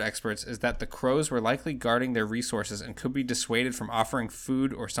online bird experts is that the crows were likely guarding their resources and could be dissuaded from offering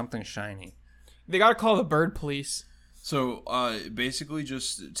food or something shiny. They gotta call the bird police. So, basically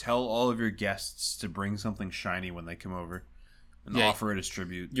just tell all of your guests to bring something shiny when they come over and offer it as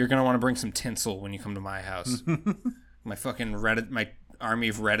tribute. You're going to want to bring some tinsel when you come to my house. My army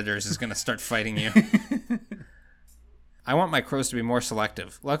of Redditors is going to start fighting you. I want my crows to be more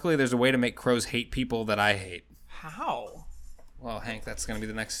selective. Luckily, there's a way to make crows hate people that I hate. How? Well, Hank, that's going to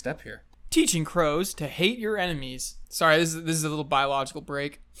be the next step here. Teaching crows to hate your enemies. Sorry, this is a little biological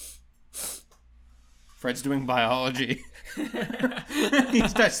break. Fred's doing biology.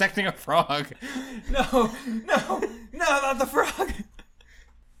 He's dissecting a frog. No, not the frog.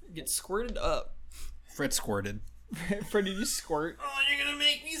 Get squirted up. Fred squirted. Fred, did you squirt? Oh, you're gonna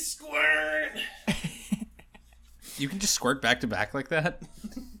make me squirt! You can just squirt back to back like that?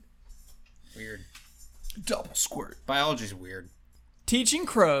 Weird. Double squirt. Biology's weird. Teaching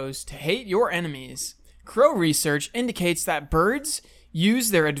crows to hate your enemies. Crow research indicates that birds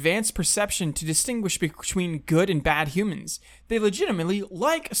use their advanced perception to distinguish between good and bad humans. They legitimately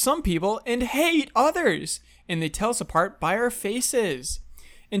like some people and hate others, and they tell us apart by our faces.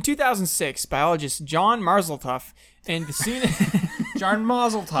 In 2006, biologist John Marzluff and the student John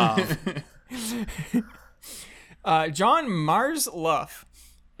Mazel Tov. John Marzluff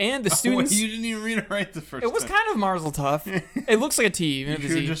and the students. You didn't even read it right the first time. It was kind of Marzluff. It looks like a T. You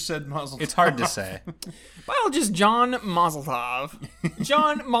should have just said Mazel Tov. It's hard to say. Biologist John Mazeltov,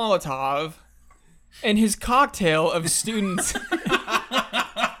 John Molotov, and his cocktail of students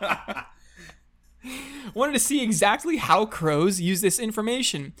wanted to see exactly how crows use this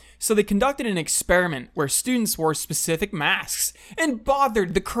information. So they conducted an experiment where students wore specific masks and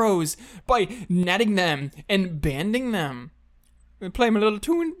bothered the crows by netting them and banding them. We play my little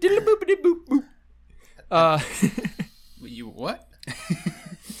tune. You what?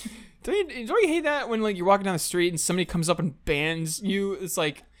 Don't you hate that when like you're walking down the street and somebody comes up and bans you? It's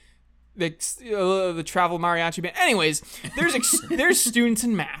like the travel mariachi band. Anyways, there's students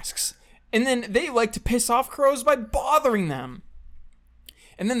in masks, and then they like to piss off crows by bothering them.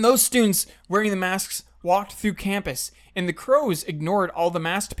 And then those students wearing the masks walked through campus, and the crows ignored all the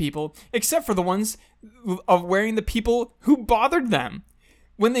masked people except for the ones of wearing the people who bothered them.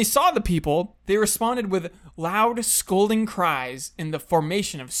 When they saw the people, they responded with loud, scolding cries in the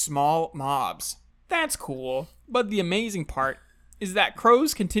formation of small mobs. That's cool, but the amazing part is that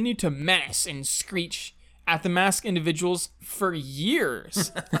crows continue to menace and screech at the masked individuals for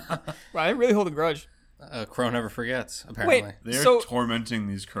years. Wow, they really hold a grudge. A crow never forgets, apparently. Wait, They're so tormenting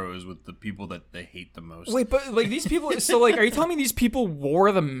these crows with the people that they hate the most. wait, but like these people. So like, are you telling me these people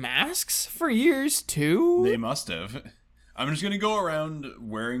wore the masks for years too? They must have. I'm just gonna go around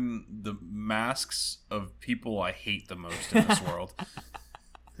wearing the masks of people I hate the most in this world,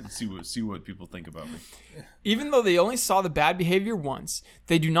 and see what people think about me. Even though they only saw the bad behavior once,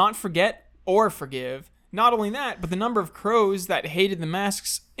 they do not forget or forgive. Not only that, but the number of crows that hated the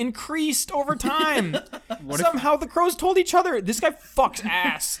masks increased over time. Somehow the crows told each other, "This guy fucks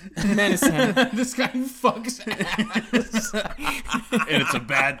ass." Menace him. This guy fucks ass. And it's a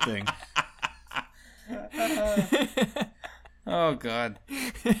bad thing. Oh, God.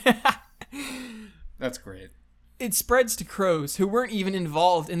 That's great. It spreads to crows who weren't even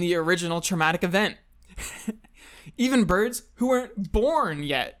involved in the original traumatic event. Even birds who weren't born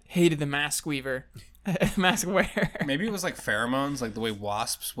yet hated the mask weaver. Mask wearer. Maybe it was like pheromones, like the way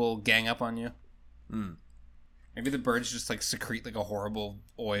wasps will gang up on you. Maybe the birds just like secrete like a horrible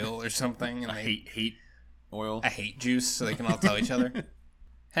oil or something. And Hate oil. a hate juice so they can all tell each other.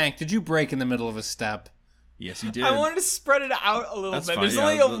 Hank, did you break in the middle of a step? Yes, he did. I wanted to spread it out a little That's bit. fine, There's yeah,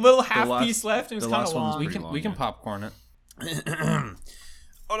 only a the little half last- piece left, and it's the kind last of one was long. We pretty can long, we can yeah. popcorn it.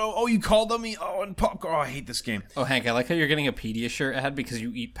 Oh no! Oh, you called on me. Oh, and popcorn. Oh, I hate this game. Oh, Hank, I like how you're getting a Pediasure ad because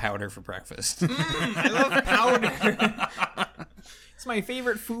you eat powder for breakfast. I love powder. It's my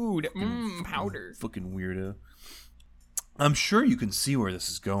favorite food. Powder. Fucking weirdo. I'm sure you can see where this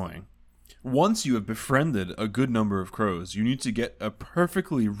is going. Once you have befriended a good number of crows, you need to get a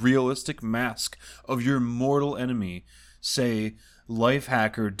perfectly realistic mask of your mortal enemy. Say, life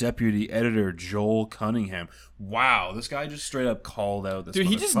hacker deputy editor Joel Cunningham. Wow, this guy just straight up called out this Dude,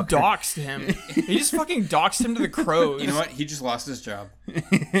 he just motherfucker. doxed him. He just fucking doxed him to the crows. You know what? He just lost his job.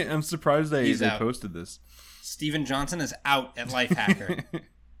 I'm surprised they out. posted this. Steven Johnson is out at Lifehacker.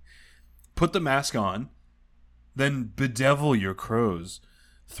 Put the mask on, then bedevil your crows.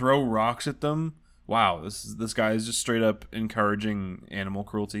 Throw rocks at them. Wow, this guy is just straight up encouraging animal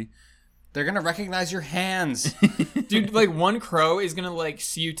cruelty. They're gonna recognize your hands. Dude, like one crow is gonna like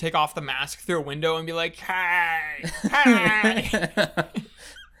see you take off the mask through a window and be like, "Hi, hi."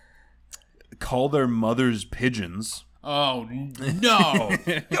 Call their mothers pigeons. Oh no!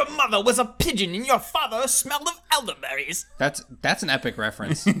 Your mother was a pigeon and your father smelled of elderberries. That's an epic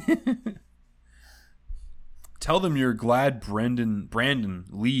reference. Tell them you're glad Brandon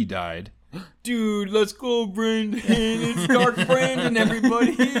Lee died. Dude, let's go, Brandon. It's Dark Brandon,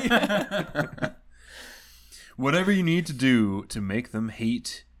 everybody. Whatever you need to do to make them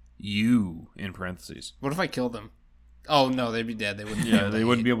hate you, in parentheses. What if I killed them? Oh no, they'd be dead. They wouldn't. Yeah, they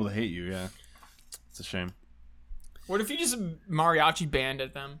wouldn't be able to hate you, yeah. It's a shame. What if you just mariachi band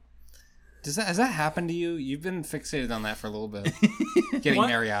at them? Has that happened to you? You've been fixated on that for a little bit. Getting One-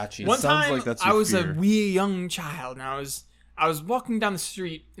 mariachis. One sounds time, like that's I your was fear. a wee young child, and I was walking down the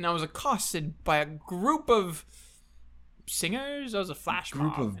street, and I was accosted by a group of singers. I was a flash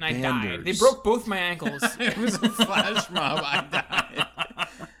Group mob, of and I died. banders. They broke both my ankles. It was a flash mob. I died.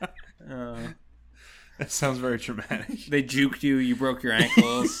 That sounds very traumatic. They juked you. You broke your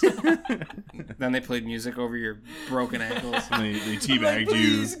ankles. Then they played music over your broken ankles. And they I'm like, teabagged you.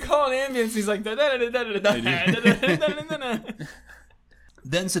 please call an ambulance. He's like, da-da-da-da-da-da-da-da-da-da-da-da.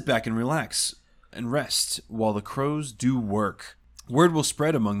 Then sit back and relax and rest while the crows do work. Word will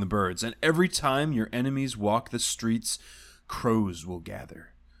spread among the birds, and every time your enemies walk the streets, crows will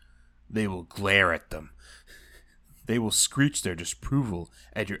gather. They will glare at them. They will screech their disapproval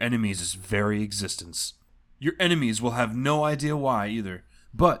at your enemies' very existence. Your enemies will have no idea why either,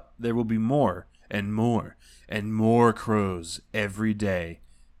 but there will be more and more and more crows every day,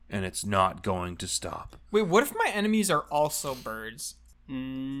 and it's not going to stop. Wait, what if my enemies are also birds?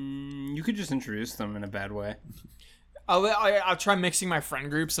 You could just introduce them in a bad way. I'll try mixing my friend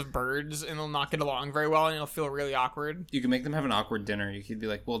groups of birds, and they'll not get along very well, and it'll feel really awkward. You could make them have an awkward dinner. You could be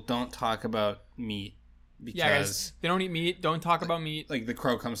like, "Well, don't talk about meat." Because Yeah, guys, they don't eat meat. Don't talk about meat. like the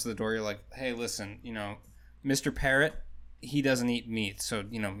crow comes to the door, you're like, "Hey, listen, Mr. Parrot, he doesn't eat meat, so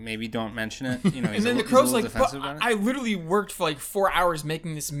maybe don't mention it." He's And then the he's crow's little like, but defensive about it. I literally worked for like 4 hours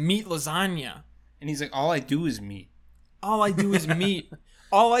making this meat lasagna. And he's like, "All I do is meat." All I do is meat.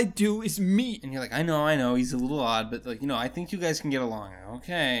 All I do is meat. And you're like, I know, he's a little odd, but I think you guys can get along.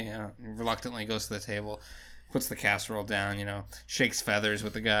 Okay. Reluctantly goes to the table, puts the casserole down, shakes feathers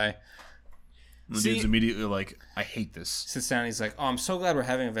with the guy, The See- dude's immediately like, I hate this. sits down. He's like, "Oh, I'm so glad we're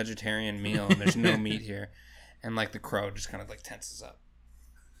having a vegetarian meal and there's no meat here." And the crow just kind of tenses up.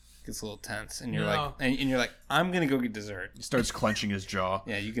 gets a little tense, and you're No. like, and you're like, I'm gonna go get dessert. He starts clenching his jaw.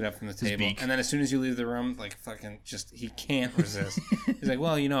 Yeah, you get up from the table, beak. and then as soon as you leave the room, like fucking, just he can't resist. He's like,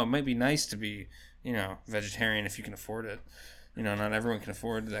 well, it might be nice to be, vegetarian if you can afford it. Not everyone can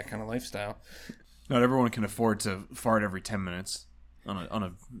afford that kind of lifestyle. Not everyone can afford to fart every 10 minutes on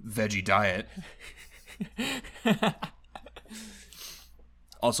a veggie diet.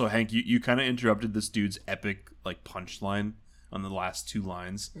 Also, Hank, you kind of interrupted this dude's epic punchline on the last two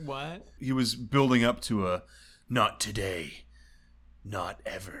lines. What? He was building up to a "not today, not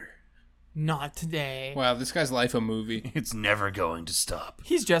ever. Not today. Wow, this guy's life a movie. It's never going to stop."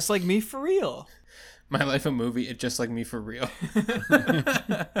 He's just like me for real. My life a movie. It's just like me for real.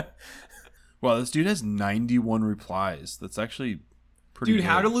 Wow, this dude has 91 replies. That's actually pretty Dude, good.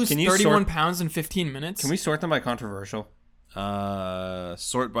 how to lose Can you 31 sort- pounds in 15 minutes? Can we sort them by controversial?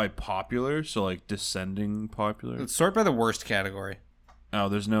 Sort by popular, so like descending popular. Let's sort by the worst category. Oh,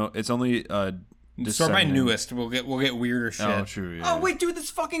 there's no. It's only Sort by descending. newest. We'll get weirder shit. Oh, true. Yeah. Oh, wait, dude, that's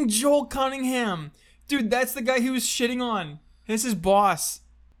fucking Joel Cunningham. Dude, that's the guy he was shitting on. That's his boss.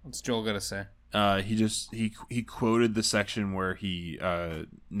 What's Joel gotta say? He quoted the section where he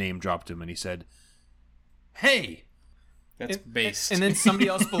name dropped him, and he said, "Hey." That's based. And then somebody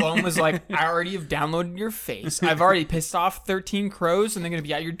else below him was like, I already have downloaded your face. I've already pissed off 13 crows, and they're going to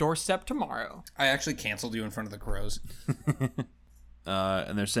be at your doorstep tomorrow. I actually canceled you in front of the crows.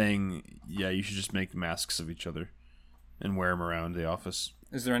 And they're saying, yeah, you should just make masks of each other and wear them around the office.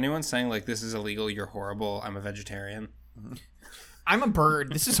 Is there anyone saying, like, this is illegal, you're horrible, I'm a vegetarian? I'm a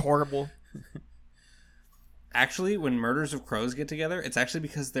bird. This is horrible. Actually, when murders of crows get together, it's actually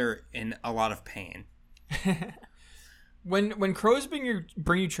because they're in a lot of pain. When crows bring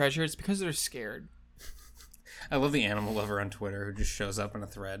you treasure, it's because they're scared. I love the animal lover on Twitter who just shows up in a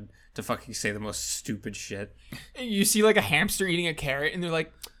thread to fucking say the most stupid shit. You see like a hamster eating a carrot, and they're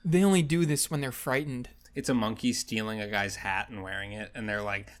like, they only do this when they're frightened. It's a monkey stealing a guy's hat and wearing it, and they're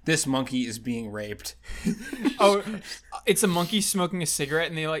like, this monkey is being raped. Oh, it's a monkey smoking a cigarette,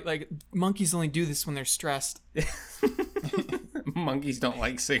 and they like monkeys only do this when they're stressed. Monkeys don't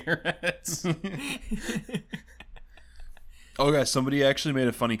like cigarettes. Oh, guys, somebody actually made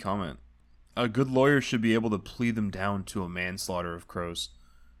a funny comment. A good lawyer should be able to plead them down to a manslaughter of crows.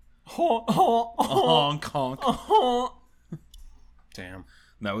 Honk, honk, honk, Honk, honk. honk. Damn.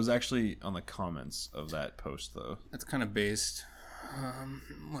 That was actually on the comments of that post, though. That's kind of based.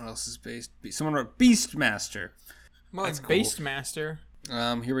 What else is based? Someone wrote Beastmaster. More That's like cool. Beastmaster.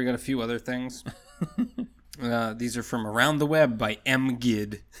 Here we got a few other things. These are from Around the Web by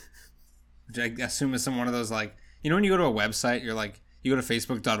MGid, which I assume is some one of those, like, when you go to a website, you're like, you go to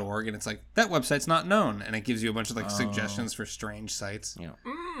facebook.org and it's like, that website's not known, and it gives you a bunch of like suggestions for strange sites. Yeah.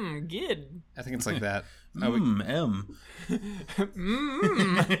 Good. I think it's like that. M.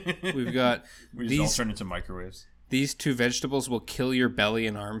 We've got We just all these turn into microwaves. These two vegetables will kill your belly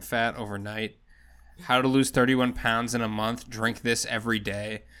and arm fat overnight. How to lose 31 pounds in a month. Drink this every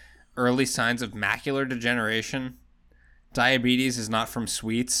day. Early signs of macular degeneration. Diabetes is not from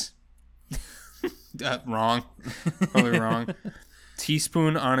sweets. Wrong. Probably wrong.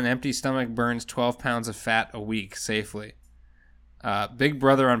 Teaspoon on an empty stomach burns 12 pounds of fat a week safely. Big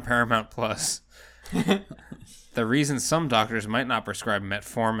Brother on Paramount Plus. The reason some doctors might not prescribe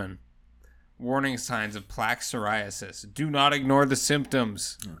metformin. Warning signs of plaque psoriasis. Do not ignore the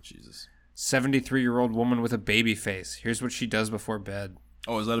symptoms. Oh, Jesus. 73-year-old woman with a baby face. Here's what she does before bed.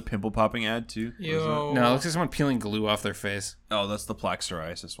 Oh, is that a pimple popping ad, too? Yo. No, it looks like someone peeling glue off their face. Oh, that's the plaque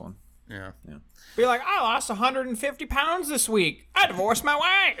psoriasis one. Yeah. Be like, I lost 150 pounds this week. I divorced my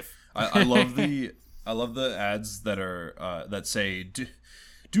wife. I love the ads that are that say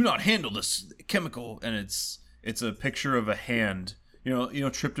do not handle this chemical, and it's a picture of a hand. You know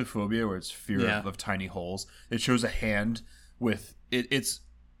tryptophobia, where it's fear of tiny holes. It shows a hand with it's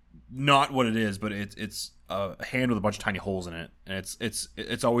not what it is, but it's a hand with a bunch of tiny holes in it, and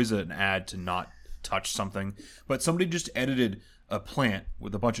it's always an ad to not touch something. But somebody just edited a plant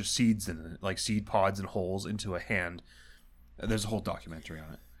with a bunch of seeds in it, like seed pods and holes, into a hand. There's a whole documentary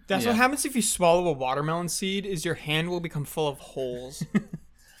on it. That's what happens if you swallow a watermelon seed. Is your hand will become full of holes.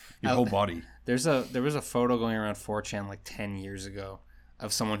 Your whole body. There was a photo going around 4chan like 10 years ago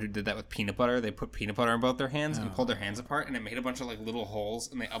of someone who did that with peanut butter. They put peanut butter in both their hands and pulled their hands apart, and it made a bunch of like little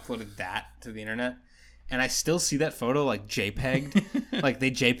holes, and they uploaded that to the internet. And I still see that photo like JPEG'd. Like they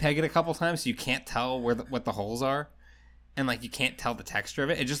JPEG it a couple times so you can't tell what the holes are. And like you can't tell the texture of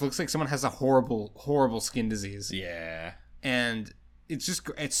it. It just looks like someone has a horrible, horrible skin disease. Yeah. And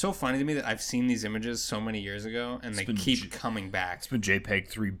it's so funny to me that I've seen these images so many years ago and they keep coming back. It's been JPEG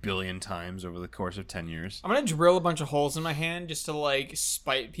 3 billion times over the course of 10 years. I'm gonna drill a bunch of holes in my hand just to like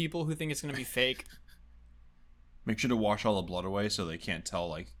spite people who think it's gonna be fake. Make sure to wash all the blood away so they can't tell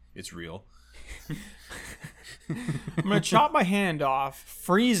like it's real. I'm gonna chop my hand off,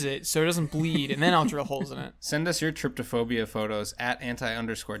 freeze it so it doesn't bleed, and then I'll drill holes in it. Send us your tryptophobia photos at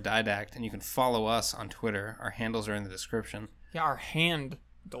 @anti_didact, and you can follow us on Twitter. Our handles are in the description. Yeah, our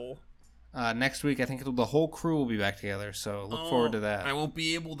handle. Next week, I think the whole crew will be back together, so look forward to that. I won't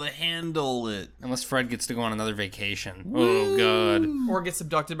be able to handle it. Unless Fred gets to go on another vacation. Woo! Oh, God. Or gets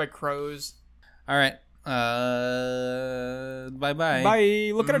abducted by crows. All right. Bye-bye.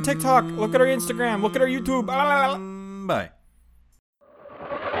 Bye. Look at our TikTok. Look at our Instagram. Look at our YouTube. Bye.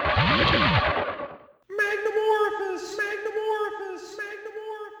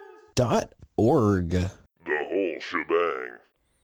 .org. The whole shebang.